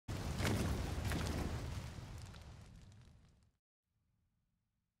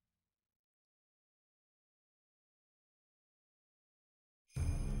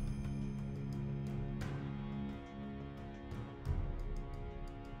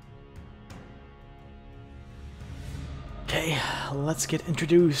Okay, let's get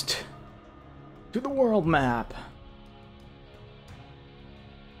introduced to the world map.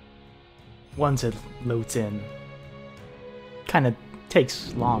 Once it loads in. Kinda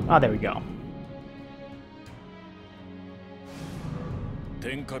takes long. Ah, there we go.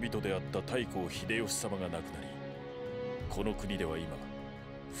 天下人であった太閤秀吉様が亡くなり、この国では今、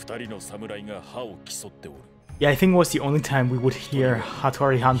二人の侍が歯を競っておる。 Yeah, I think it was the only time we would hear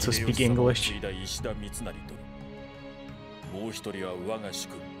Hattori Hanzo speak English. もう一人は我が主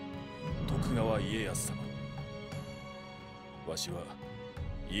君、徳川家康様。わしは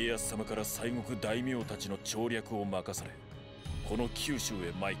家康様から西国大名たちの調略を任され、この九州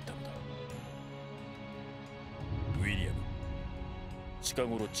へ参ったのだ。ウィリアム、近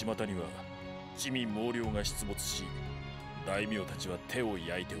頃巷には地味猛量が出没し、大名たちは手を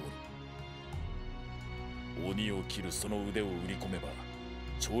焼いておる。鬼を切るその腕を売り込めば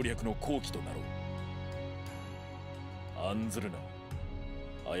調略の好機となろう。案ずるな。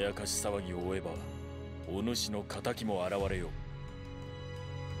あやかし騒ぎを追えばお主の仇も現れよう。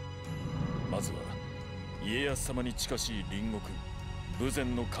まずは家康様に近しい隣国豊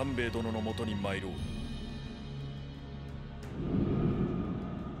前の官兵衛殿のもとに参ろう。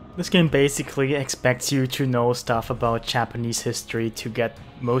 This game basically expects you to know stuff about Japanese history to get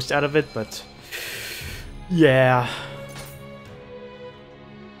most out of it, but yeah.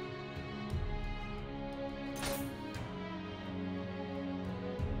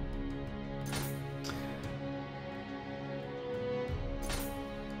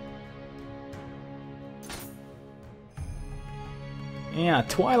 Yeah,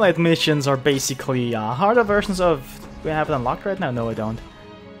 Twilight missions are basically harder versions of... Do I have it unlocked right now? No, I don't.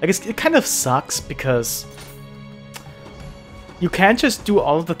 I guess it kind of sucks because you can't just do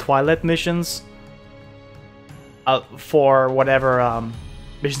all of the Twilight missions for whatever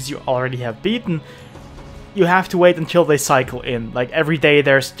missions you already have beaten. You have to wait until they cycle in. Like every day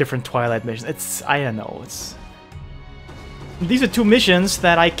there's different Twilight missions. It's... I don't know. It's... These are two missions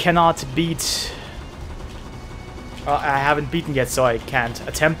that I cannot beat. I haven't beaten yet, so I can't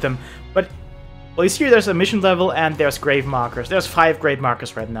attempt them. But well, you see there's a mission level and there's grave markers. There's 5 grave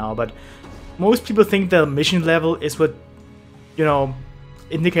markers right now, but most people think the mission level is what, you know,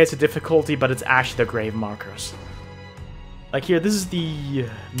 indicates the difficulty, but it's actually the grave markers. Like here, this is the...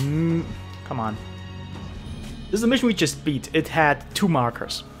 come on. This is the mission we just beat. It had 2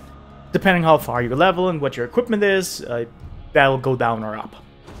 markers. Depending how far you level and what your equipment is, that'll go down or up.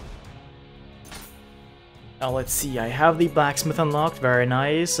 Now let's see, I have the blacksmith unlocked, very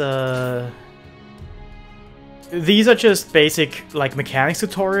nice. These are just basic, like, mechanics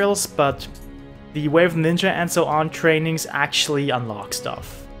tutorials, but the Way of Ninja and so on trainings actually unlock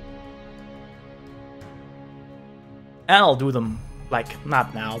stuff. And I'll do them, like,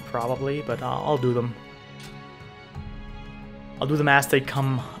 not now probably, but I'll do them. I'll do them as they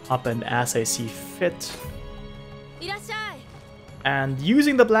come up and as I see fit. And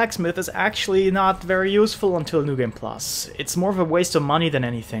using the blacksmith is actually not very useful until New Game Plus. It's more of a waste of money than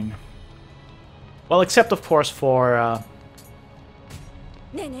anything. Well, except of course for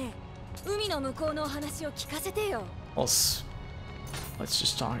let's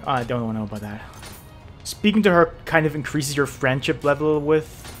just talk. I don't know about that. Speaking to her kind of increases your friendship level with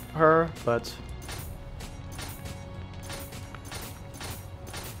her, but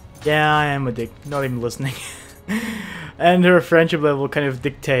yeah, I am not even listening. And her friendship level kind of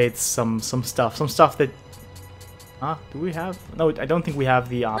dictates some stuff that... Huh? Do we have... No, I don't think we have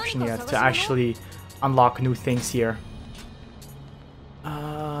the option yet to actually unlock new things here.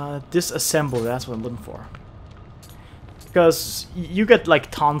 Disassemble, that's what I'm looking for. Because you get like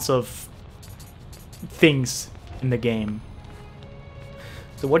tons of things in the game.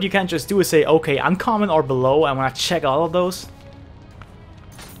 So what you can't just do is say, okay, uncommon or below, I want to check all of those.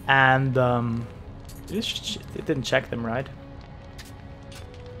 And it didn't check them, right?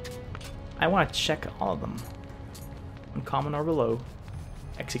 I want to check all of them. Uncommon or below.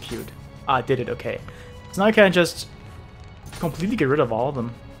 Execute. Ah, I did it, okay. So now I can just completely get rid of all of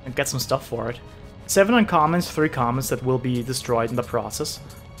them and get some stuff for it. 7 uncommons, 3 commons that will be destroyed in the process.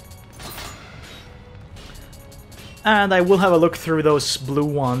 And I will have a look through those blue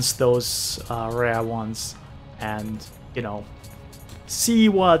ones, those rare ones, and, you know, see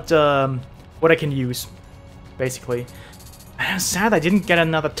what I can use, basically. I'm sad I didn't get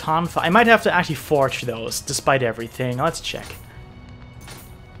another Tonfa. I might have to actually forge those, despite everything. Let's check.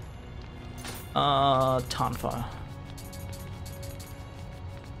 Tonfa.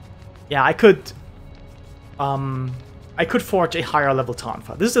 Yeah, I could forge a higher level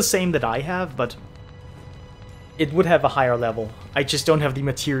Tonfa. This is the same that I have, but it would have a higher level. I just don't have the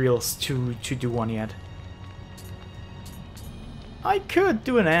materials to do one yet. I could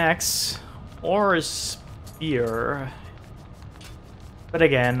do an axe or a spear, but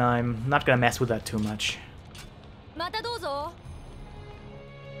again, I'm not gonna mess with that too much.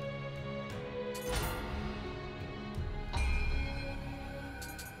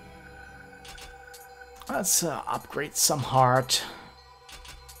 Let's upgrade some heart.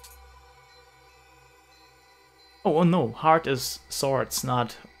 Oh no, heart is swords,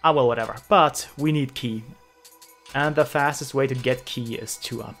 not... Ah well, whatever. But we need key. And the fastest way to get key is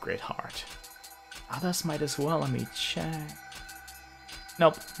to upgrade heart. Others might as well, let me check.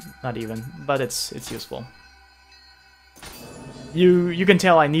 Nope, not even, but it's useful. You can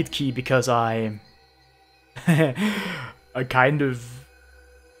tell I need key because I I kind of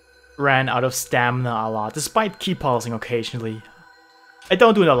ran out of stamina a lot, despite key pulsing occasionally. I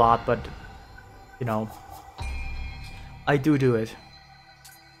don't do it a lot, but you know, I do it.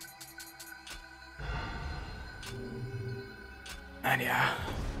 And yeah.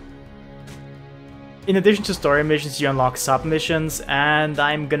 In addition to story missions, you unlock sub-missions, and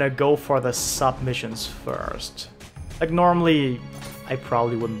I'm gonna go for the sub-missions first. Like, normally, I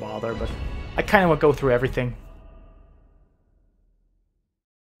probably wouldn't bother, but I kinda want to go through everything.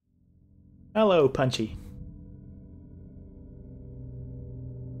 Hello, Punchy.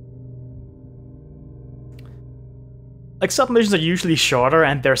 Like, sub-missions are usually shorter,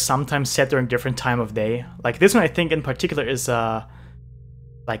 and they're sometimes set during different time of day. Like, this one I think in particular is,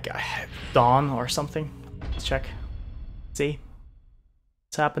 like, dawn or something. Let's check. See?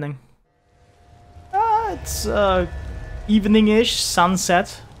 What's happening? It's, evening-ish,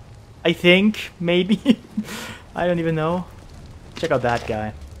 sunset. I think, maybe. I don't even know. Check out that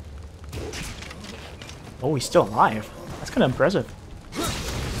guy. Oh, he's still alive. That's kind of impressive.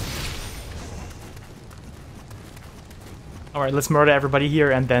 Alright, let's murder everybody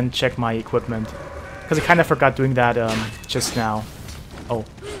here and then check my equipment. Because I kind of forgot doing that just now. Oh,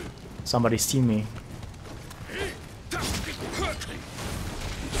 somebody's seen me.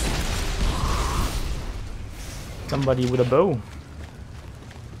 Somebody with a bow.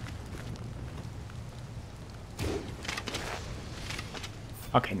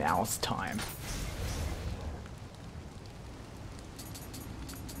 Okay, now it's time.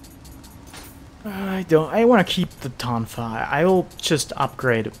 I want to keep the Tonfa. I will just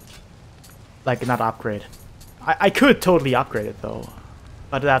upgrade. Like, not upgrade. I could totally upgrade it though,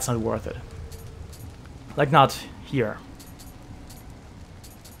 but that's not worth it. Like, not here.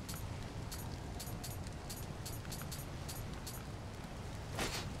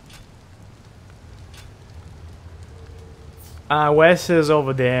 Wes is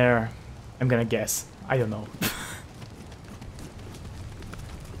over there. I'm gonna guess. I don't know.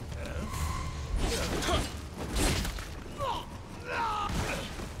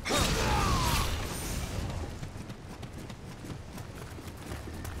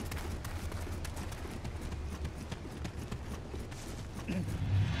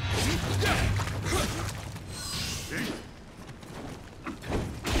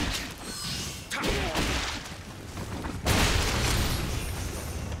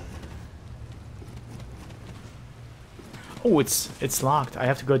 Oh, it's locked. I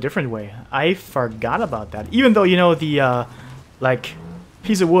have to go a different way. I forgot about that. Even though, you know, the, like,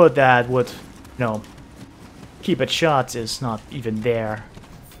 piece of wood that would, you know, keep it shut is not even there.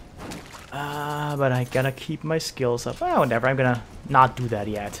 But I gotta keep my skills up. Oh, whatever. I'm gonna not do that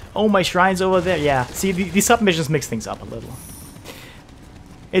yet. Oh, my shrine's over there. Yeah, see, these submissions mix things up a little.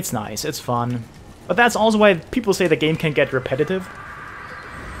 It's nice. It's fun. But that's also why people say the game can get repetitive.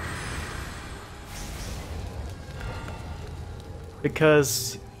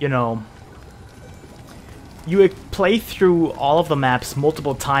 Because, you know, you play through all of the maps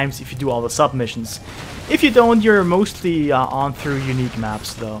multiple times if you do all the submissions. If you don't, you're mostly on through unique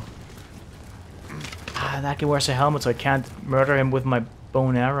maps, though. That guy wears a helmet, so I can't murder him with my bow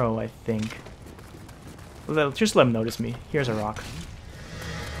and arrow, I think. Just let him notice me. Here's a rock.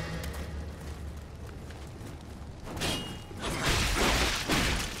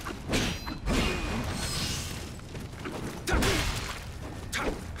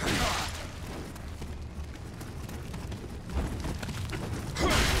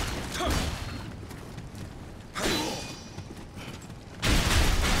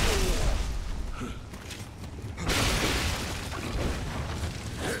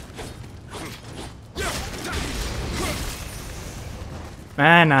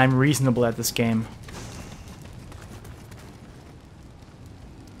 Man, I'm reasonable at this game.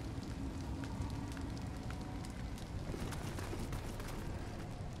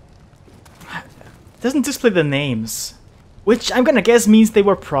 It doesn't display the names, which I'm gonna guess means they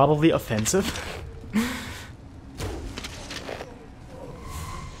were probably offensive.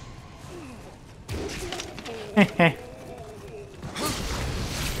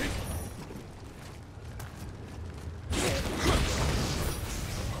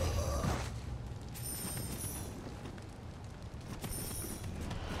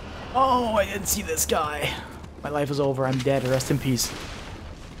 Oh, I didn't see this guy. My life is over. I'm dead. Rest in peace.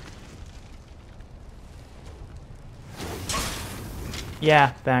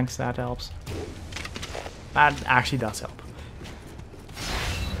 Yeah, thanks. That helps. That actually does help.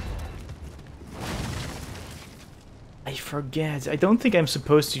 I forget. I don't think I'm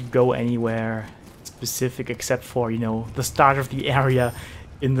supposed to go anywhere specific except for, you know, the start of the area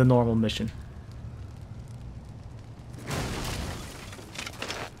in the normal mission.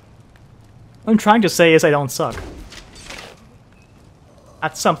 What I'm trying to say is I don't suck.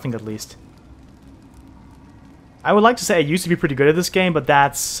 That's something at least. I would like to say I used to be pretty good at this game, but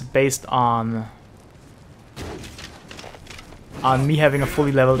that's based on me having a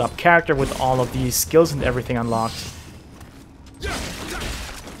fully leveled up character with all of these skills and everything unlocked.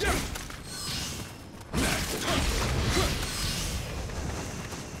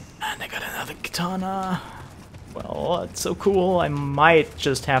 And I got another katana. Well, that's so cool. I might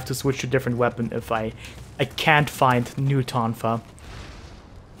just have to switch to a different weapon if I can't find new tonfa.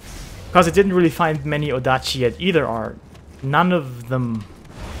 Because I didn't really find many Odachi yet either, or none of them...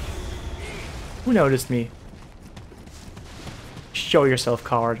 Who noticed me? Show yourself,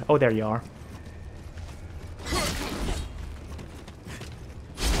 coward. Oh, there you are.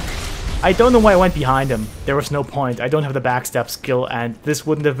 I don't know why I went behind him. There was no point. I don't have the backstab skill, and this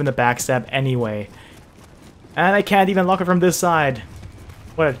wouldn't have been a backstab anyway. And I can't even lock it from this side.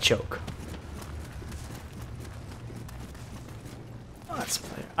 What a choke. Let's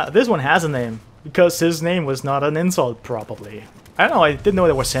play. This one has a name, because his name was not an insult, probably. I don't know, I didn't know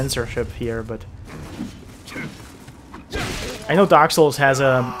there was censorship here, but... I know Dark Souls has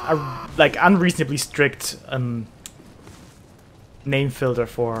a like, unreasonably strict name filter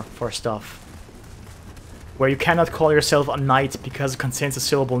for stuff. Where you cannot call yourself a knight because it contains the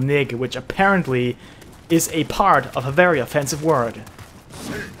syllable nig, which apparently is a part of a very offensive word.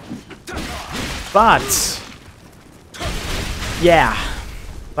 But... yeah.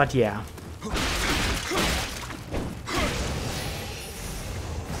 But yeah.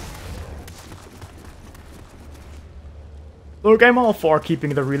 Look, I'm all for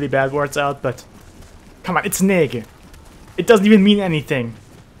keeping the really bad words out, but... come on, it's nig. It doesn't even mean anything.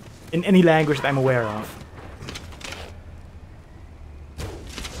 In any language that I'm aware of.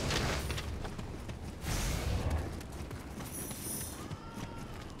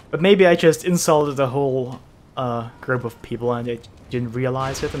 But maybe I just insulted the whole group of people and I didn't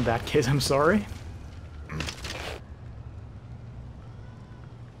realize it. In that case, I'm sorry.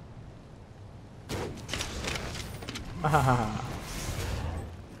 Come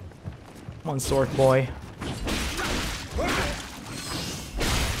on, sword boy.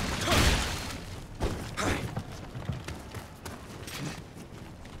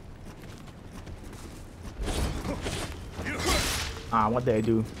 Ah, what did I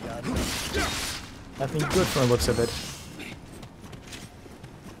do? Nothing good from the looks of it.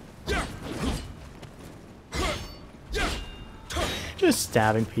 Just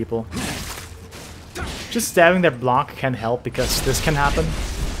stabbing people. Just stabbing their block can help because this can happen.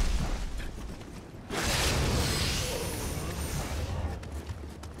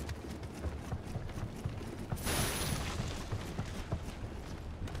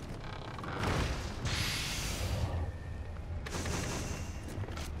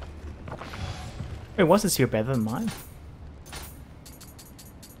 Wait, was this here better than mine?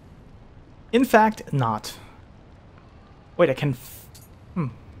 In fact, not. Wait, I can...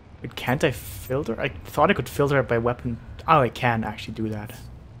 Wait, can't I filter? I thought I could filter it by weapon. Oh, I can actually do that.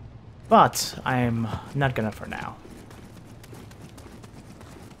 But I'm not gonna for now.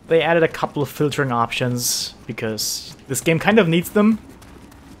 They added a couple of filtering options because this game kind of needs them.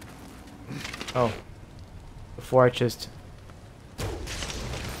 Oh. Before I just...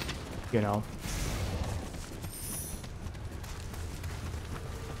 you know...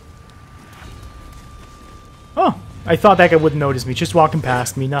 Oh, I thought that guy wouldn't notice me. Just walking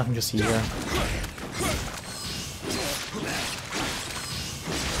past me, nothing to see here.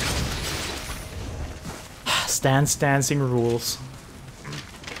 Stance dancing rules.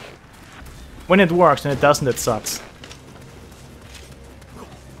 When it works and it doesn't, it sucks.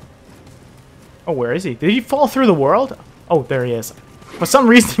 Oh, where is he? Did he fall through the world? Oh, there he is. For some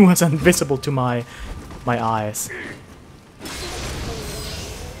reason he was invisible to my eyes.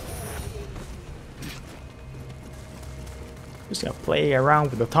 Just gonna play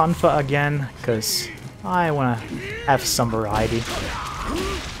around with the tonfa again, because I wanna have some variety.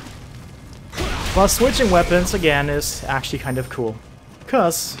 Plus, switching weapons, again, is actually kind of cool.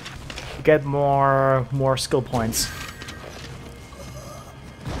 Because you get more skill points.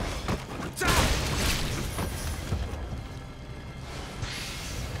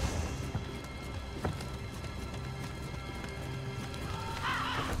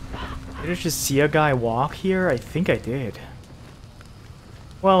 Did I just see a guy walk here? I think I did.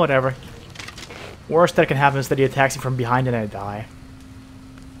 Well, whatever. Worst that can happen is that he attacks me from behind and I die.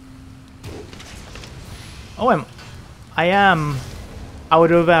 Oh, I am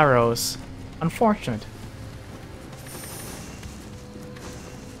out of arrows. Unfortunate.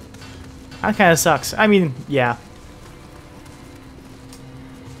 That kind of sucks. I mean, yeah.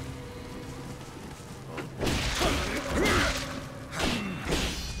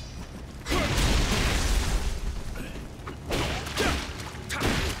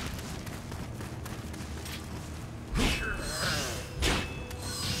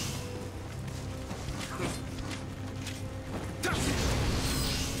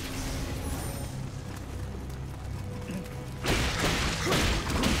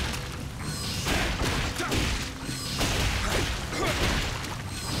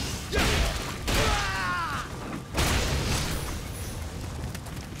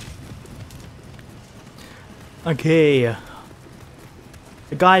 Okay.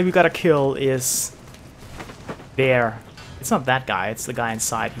 The guy we gotta kill is there. It's not that guy, it's the guy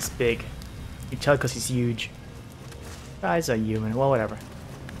inside. He's big. You can tell because he's huge. Guy's a human. Well, whatever.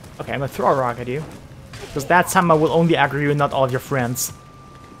 Okay, I'm gonna throw a rock at you. Because that time I will only aggro you and not all of your friends.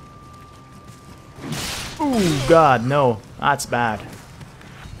 Ooh, God, no. That's bad.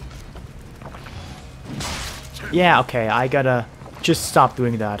 Yeah, okay, I gotta just stop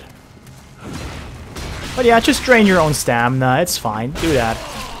doing that. But yeah, just drain your own stamina, it's fine, do that.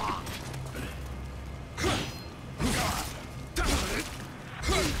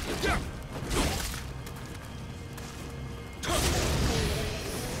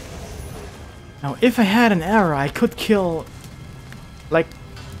 Now, if I had an arrow, I could kill, like,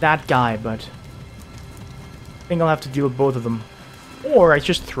 that guy, but I think I'll have to deal with both of them. Or I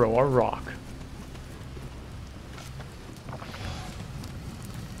just throw a rock.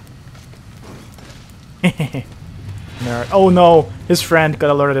 Nerd. Oh no, his friend got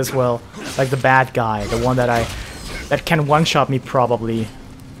alerted as well. Like the bad guy, the one that can one-shot me probably.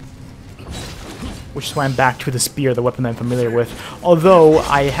 Which is why I'm back to the spear, the weapon I'm familiar with. Although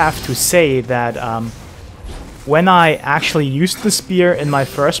I have to say that when I actually used the spear in my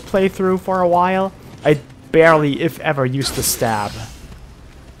first playthrough for a while, I barely, if ever, used the stab.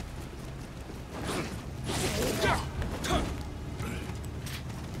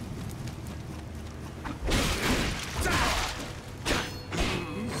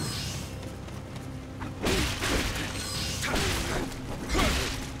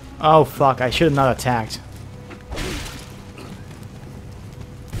 Oh fuck, I should have not attacked.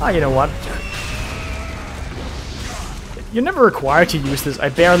 Oh, you know what? You're never required to use this. I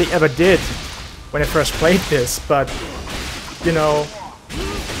barely ever did when I first played this, but, you know...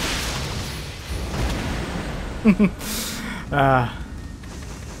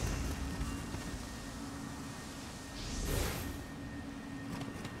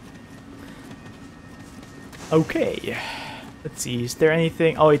 Okay. Let's see, is there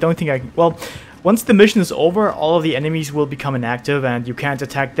anything... Oh, I don't think I can... Well, once the mission is over, all of the enemies will become inactive, and you can't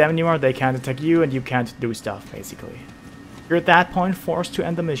attack them anymore, they can't attack you, and you can't do stuff, basically. You're at that point forced to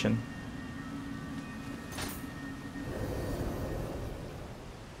end the mission.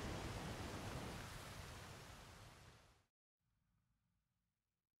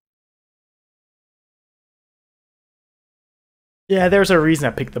 Yeah, there's a reason I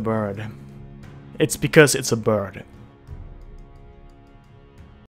picked the bird. It's because it's a bird.